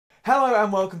Hello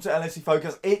and welcome to LSE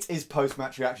Focus. It is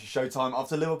post-match reaction showtime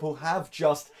after Liverpool have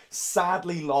just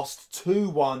sadly lost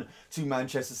 2-1 to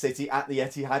Manchester City at the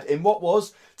Etihad in what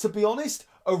was, to be honest,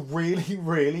 a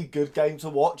really good game to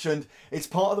watch, and it's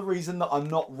part of the reason that I'm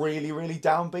not really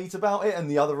downbeat about it. And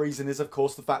the other reason is, of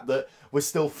course, the fact that we're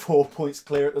still 4 points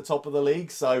clear at the top of the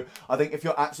league. So I think if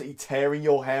you're absolutely tearing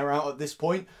your hair out at this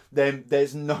point, then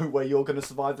there's no way you're going to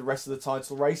survive the rest of the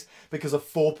title race, because a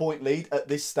 4-point lead at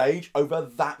this stage over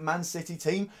that Man City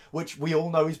team, which we all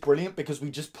know is brilliant because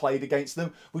we just played against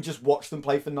them, we just watched them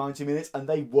play for 90 minutes and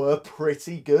they were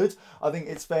pretty good. I think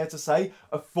it's fair to say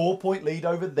a 4-point lead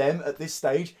over them at this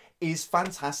stage is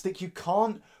fantastic. You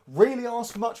can't really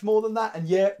ask for much more than that, and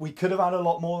yeah, we could have had a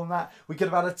lot more than that. We could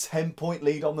have had a 10-point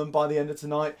lead on them by the end of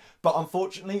tonight, but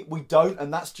unfortunately we don't,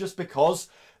 and that's just because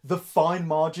the fine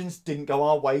margins didn't go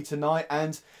our way tonight.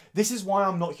 And this is why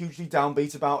I'm not hugely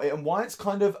downbeat about it, and why it's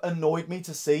kind of annoyed me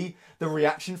to see the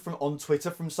reaction from on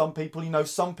Twitter from some people. You know,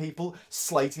 some people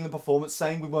slating the performance,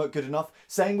 saying we weren't good enough,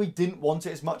 saying we didn't want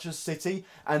it as much as City,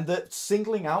 and that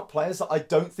singling out players that I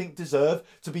don't think deserve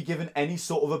to be given any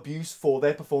sort of abuse for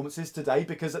their performances today.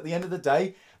 Because at the end of the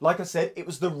day, like I said, it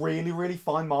was the really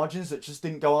fine margins that just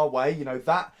didn't go our way. You know,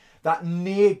 that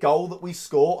near goal that we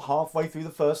scored halfway through the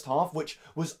first half, which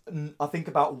was, I think,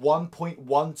 about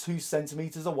 1.12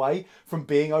 centimetres away from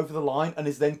being over the line, and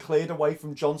is then cleared away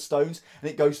from John Stones, and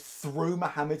it goes through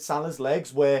Mohamed Salah's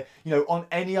legs, where, you know, on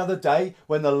any other day,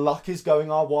 when the luck is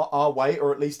going our way,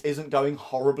 or at least isn't going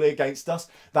horribly against us,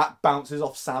 that bounces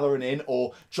off Salah and in,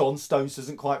 or John Stones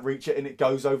doesn't quite reach it and it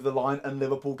goes over the line and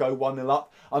Liverpool go 1-0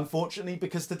 up. Unfortunately,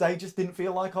 because today just didn't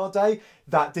feel like our day,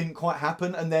 that didn't quite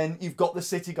happen. And then you've got the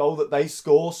City goal that they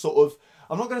score sort of,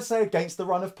 I'm not going to say against the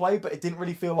run of play, but it didn't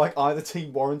really feel like either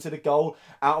team warranted a goal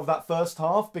out of that first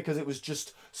half, because it was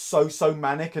just so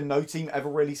manic and no team ever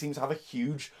really seems to have a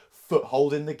huge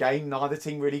foothold in the game. Neither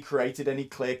team really created any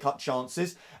clear-cut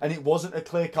chances, and it wasn't a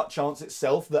clear-cut chance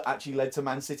itself that actually led to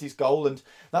Man City's goal. And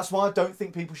that's why I don't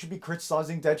think people should be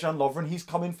criticising Dejan Lovren. He's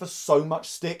come in for so much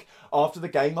stick after the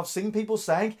game. I've seen people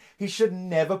saying he should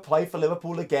never play for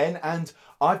Liverpool again, and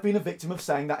I've been a victim of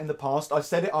saying that in the past. I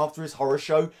said it after his horror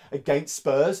show against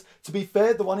Spurs. To be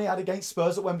fair, the one he had against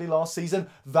Spurs at Wembley last season,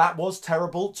 that was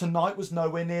terrible. Tonight was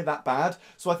nowhere near that bad.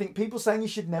 So I think people saying he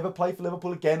should never play for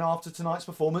Liverpool again after tonight's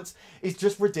performance is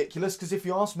just ridiculous, because if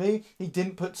you ask me, he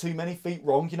didn't put too many feet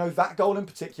wrong. You know, that goal in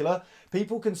particular,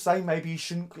 people can say maybe he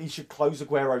should close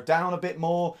Aguero down a bit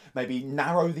more, maybe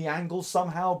narrow the angle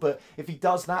somehow, but if he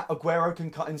does that, Aguero can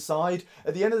cut inside.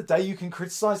 At the end of the day, you can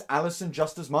criticise Alisson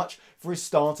just as much for his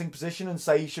starting position and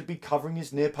say he should be covering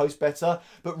his near post better,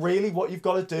 but really what you've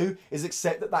got to do is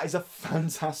accept that that is a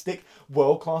fantastic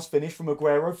world-class finish from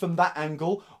Aguero from that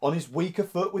angle, on his weaker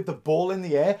foot with the ball in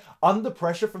the air, under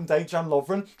pressure from Dejan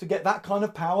Lovren, to get that kind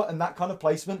of power and that kind of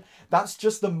placement. That's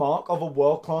just the mark of a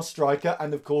world-class striker,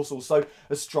 and of course also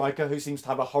a striker who seems to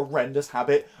have a horrendous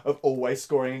habit of always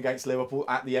scoring against Liverpool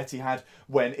at the Etihad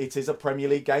when it is a Premier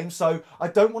League game. So I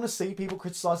don't want to see people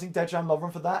criticising Dejan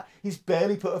Lovren for that. He's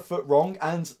barely put a foot wrong,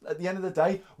 and at the end of the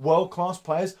day, world-class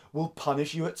players will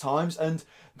punish you at times, and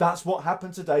that's what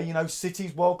happened today. You know,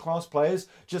 City's world-class players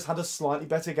just had a slightly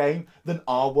better game than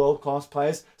our world-class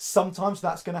players. Sometimes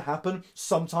that's going to happen.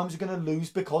 Sometimes you're going to lose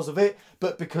because of it.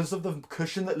 But because of the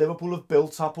cushion that Liverpool have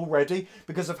built up already,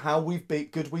 because of how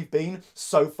good we've been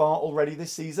so far already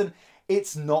this season,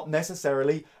 it's not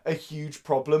necessarily a huge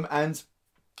problem. And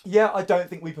yeah, I don't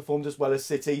think we performed as well as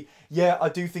City. Yeah, I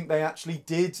do think they actually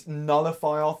did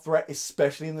nullify our threat,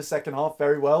 especially in the second half,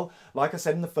 very well. Like I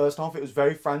said, in the first half, it was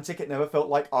very frantic. It never felt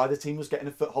like either team was getting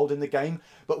a foothold in the game.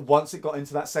 But once it got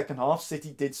into that second half, City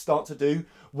did start to do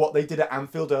what they did at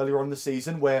Anfield earlier on in the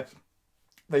season, where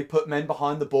they put men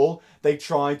behind the ball. They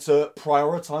tried to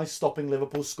prioritise stopping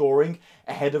Liverpool scoring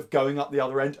ahead of going up the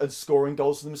other end and scoring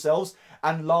goals for themselves.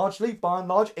 And largely, by and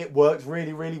large, it worked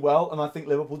really well. And I think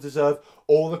Liverpool deserve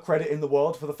all the credit in the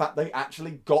world for the fact they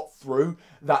actually got through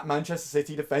that Manchester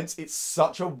City defence. It's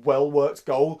such a well-worked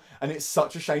goal, and it's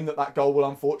such a shame that that goal will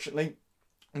unfortunately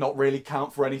not really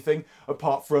count for anything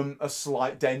apart from a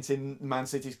slight dent in Man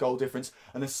City's goal difference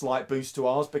and a slight boost to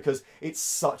ours, because it's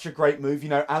such a great move. You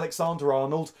know,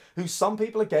 Alexander-Arnold, who some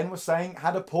people again were saying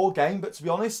had a poor game, but to be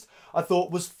honest, I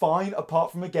thought was fine,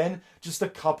 apart from, again, just a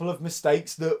couple of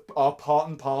mistakes that are part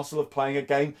and parcel of playing a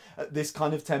game at this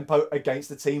kind of tempo against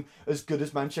a team as good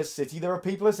as Manchester City. There are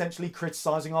people essentially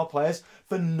criticising our players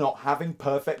for not having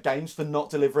perfect games, for not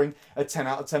delivering a 10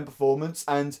 out of 10 performance,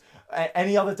 and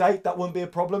any other day that wouldn't be a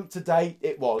problem. Today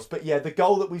it was. But yeah, the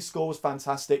goal that we scored was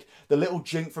fantastic. The little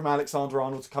jink from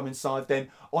Alexander-Arnold to come inside then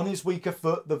on his weaker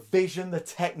foot, the vision, the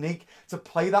technique to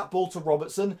play that ball to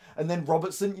Robertson, and then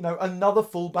Robertson, you know, another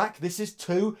fullback. This is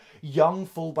two young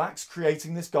fullbacks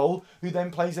creating this goal, who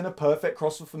then plays in a perfect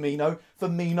cross for Firmino.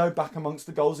 Firmino back amongst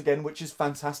the goals again, which is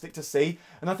fantastic to see.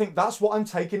 And I think that's what I'm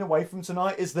taking away from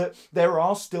tonight, is that there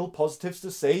are still positives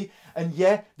to see. And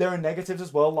yeah, there are negatives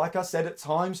as well. Like I said, at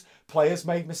times, players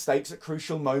made mistakes at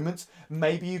crucial moments.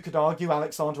 Maybe you could argue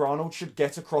Alexander-Arnold should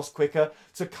get across quicker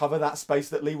to cover that space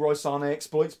that Leroy Sané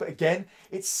exploits. But again,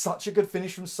 it's such a good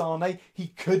finish from Sané. He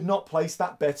could not place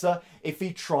that better if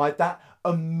he tried that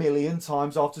a million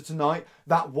times after tonight.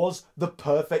 That was the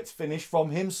perfect finish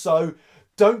from him. So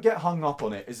don't get hung up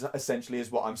on it, is essentially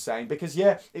is what I'm saying. Because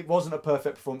yeah, it wasn't a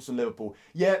perfect performance from Liverpool.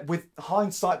 Yeah, with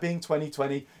hindsight being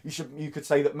 2020, you could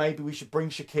say that maybe we should bring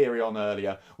Shaqiri on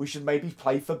earlier. We should maybe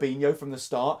play Fabinho from the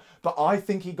start. But I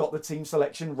think he got the team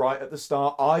selection right at the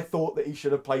start. I thought that he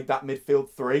should have played that midfield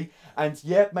three. And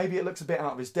yeah, maybe it looks a bit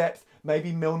out of his depth.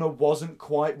 Maybe Milner wasn't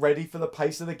quite ready for the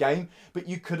pace of the game, but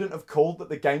you couldn't have called that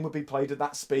the game would be played at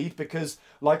that speed, because,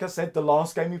 like I said, the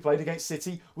last game we played against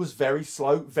City was very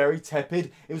slow, very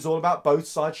tepid. It was all about both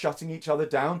sides shutting each other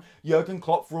down. Jurgen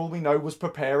Klopp, for all we know, was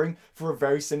preparing for a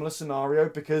very similar scenario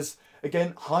because,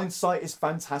 again, hindsight is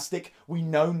fantastic. We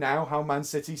know now how Man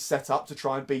City set up to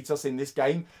try and beat us in this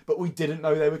game, but we didn't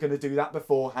know they were going to do that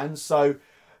beforehand. So,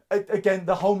 again,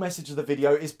 the whole message of the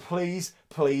video is please,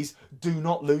 please do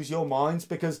not lose your minds,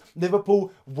 because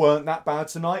Liverpool weren't that bad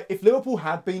tonight. If Liverpool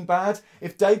had been bad,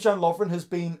 if Dejan Lovren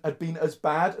had been as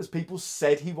bad as people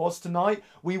said he was tonight,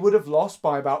 we would have lost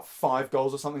by about 5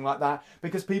 goals or something like that,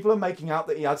 because people are making out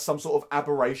that he had some sort of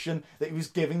aberration, that he was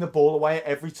giving the ball away at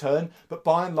every turn. But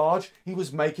by and large, he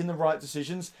was making the right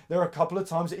decisions. There are a couple of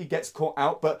times that he gets caught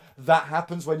out, but that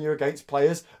happens when you're against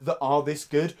players that are this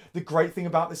good. The great thing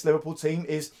about this Liverpool team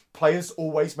is players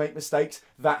always make mistakes.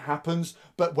 That happens.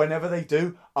 But whenever they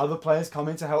do, other players come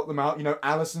in to help them out. You know,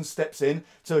 Alisson steps in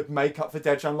to make up for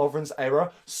Dejan Lovren's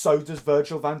error. So does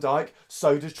Virgil van Dijk.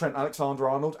 So does Trent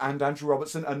Alexander-Arnold and Andrew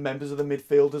Robertson and members of the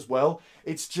midfield as well.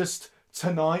 It's just,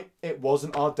 tonight, it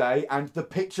wasn't our day. And the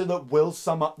picture that will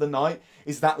sum up the night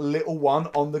is that little one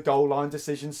on the goal line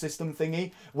decision system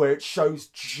thingy, where it shows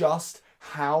just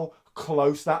how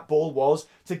close that ball was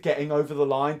to getting over the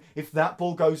line. If that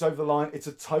ball goes over the line, it's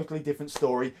a totally different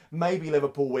story. Maybe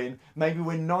Liverpool win. Maybe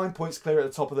we're 9 points clear at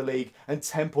the top of the league and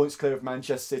 10 points clear of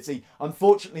Manchester City.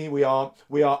 Unfortunately, we are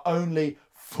only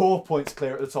 4 points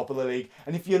clear at the top of the league.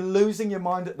 And if you're losing your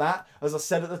mind at that, as I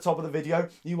said at the top of the video,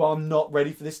 you are not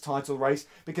ready for this title race,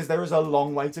 because there is a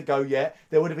long way to go yet.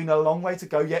 There would have been a long way to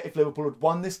go yet if Liverpool had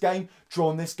won this game,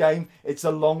 drawn this game. It's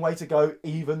a long way to go,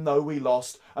 even though we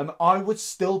lost. And I would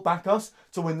still back us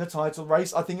to win the title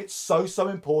race. I think it's so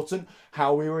important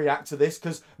how we react to this,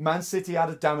 because Man City had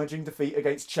a damaging defeat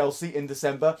against Chelsea in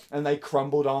December and they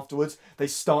crumbled afterwards. They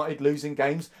started losing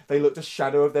games. They looked a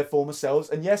shadow of their former selves.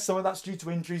 And yes, some of that's due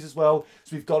to injuries as well.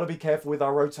 So we've got to be careful with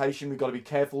our rotation. We've got to be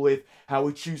careful with how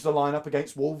we choose the lineup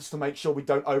against Wolves to make sure we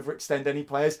don't overextend any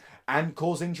players and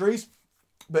cause injuries.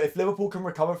 But if Liverpool can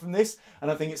recover from this, and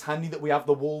I think it's handy that we have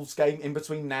the Wolves game in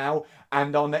between now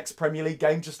and our next Premier League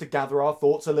game, just to gather our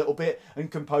thoughts a little bit and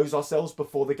compose ourselves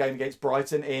before the game against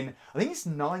Brighton in, I think it's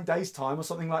 9 days' time or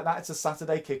something like that. It's a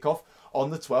Saturday kickoff on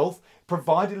the 12th.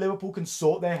 Provided Liverpool can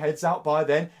sort their heads out by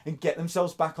then and get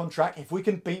themselves back on track, if we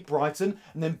can beat Brighton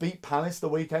and then beat Palace the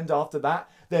weekend after that,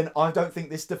 then I don't think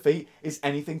this defeat is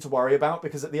anything to worry about,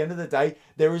 because at the end of the day,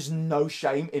 there is no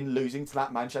shame in losing to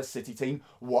that Manchester City team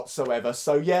whatsoever.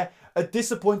 So yeah, a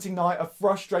disappointing night, a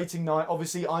frustrating night.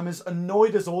 Obviously, I'm as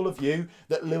annoyed as all of you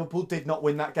that Liverpool did not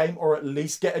win that game, or at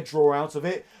least get a draw out of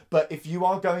it. But if you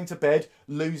are going to bed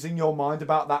losing your mind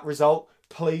about that result,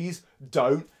 please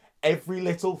don't. Every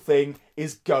little thing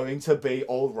is going to be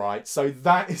all right. So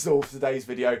that is all for today's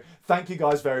video. Thank you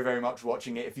guys very much for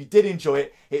watching it. If you did enjoy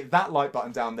it, hit that like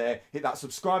button down there. Hit that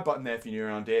subscribe button there if you're new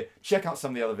around here. Check out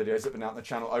some of the other videos that have been out on the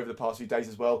channel over the past few days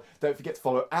as well. Don't forget to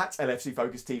follow at LFC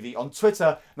Focus TV on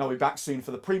Twitter. And I'll be back soon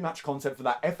for the pre-match content for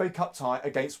that FA Cup tie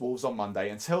against Wolves on Monday.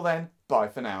 Until then, bye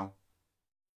for now.